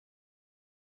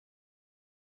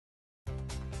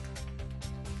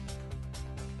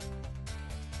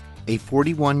A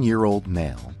 41-year-old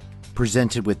male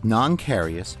presented with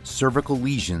non-carious cervical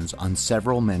lesions on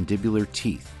several mandibular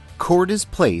teeth. Cord is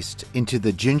placed into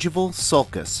the gingival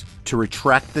sulcus to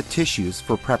retract the tissues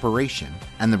for preparation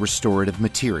and the restorative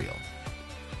material.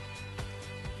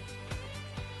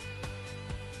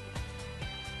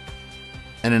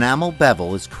 An enamel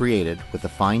bevel is created with a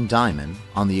fine diamond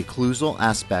on the occlusal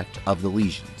aspect of the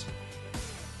lesions.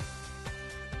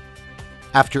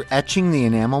 After etching the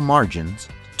enamel margins,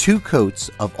 2 coats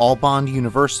of All-Bond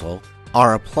Universal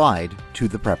are applied to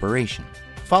the preparation,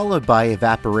 followed by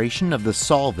evaporation of the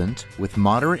solvent with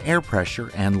moderate air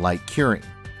pressure and light curing.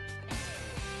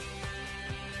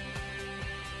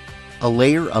 A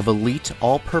layer of Elite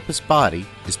All-Purpose Body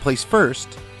is placed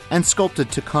first and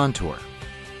sculpted to contour.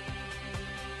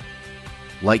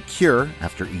 Light cure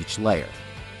after each layer.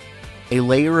 A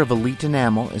layer of Elite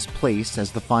enamel is placed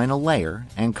as the final layer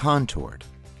and contoured.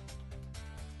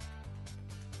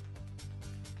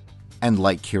 And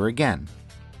light cure again.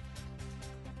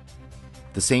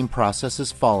 The same process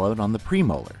is followed on the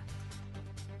premolar.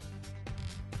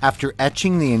 After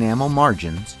etching the enamel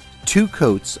margins, 2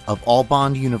 coats of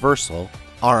All-Bond Universal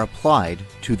are applied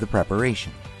to the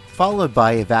preparation, followed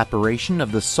by evaporation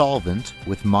of the solvent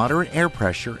with moderate air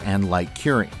pressure and light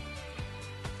curing.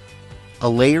 A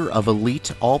layer of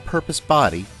Elite All-Purpose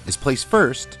Body is placed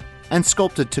first and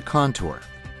sculpted to contour.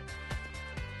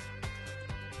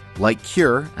 Light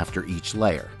cure after each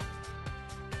layer.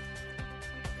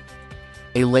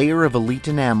 A layer of Elite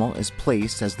enamel is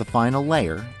placed as the final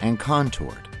layer and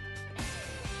contoured.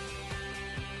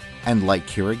 And light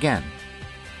cure again.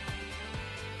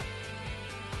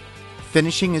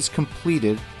 Finishing is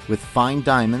completed with fine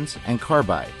diamonds and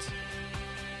carbides.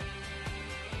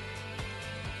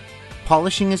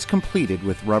 Polishing is completed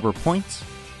with rubber points.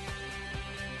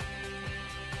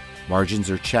 Margins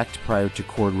are checked prior to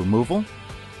cord removal.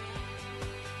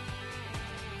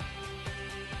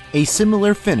 A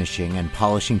similar finishing and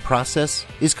polishing process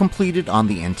is completed on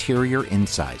the anterior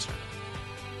incisor.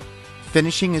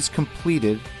 Finishing is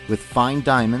completed with fine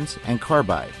diamonds and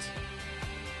carbides.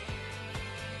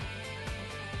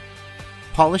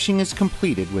 Polishing is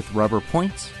completed with rubber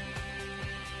points.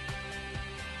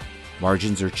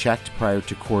 Margins are checked prior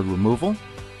to cord removal.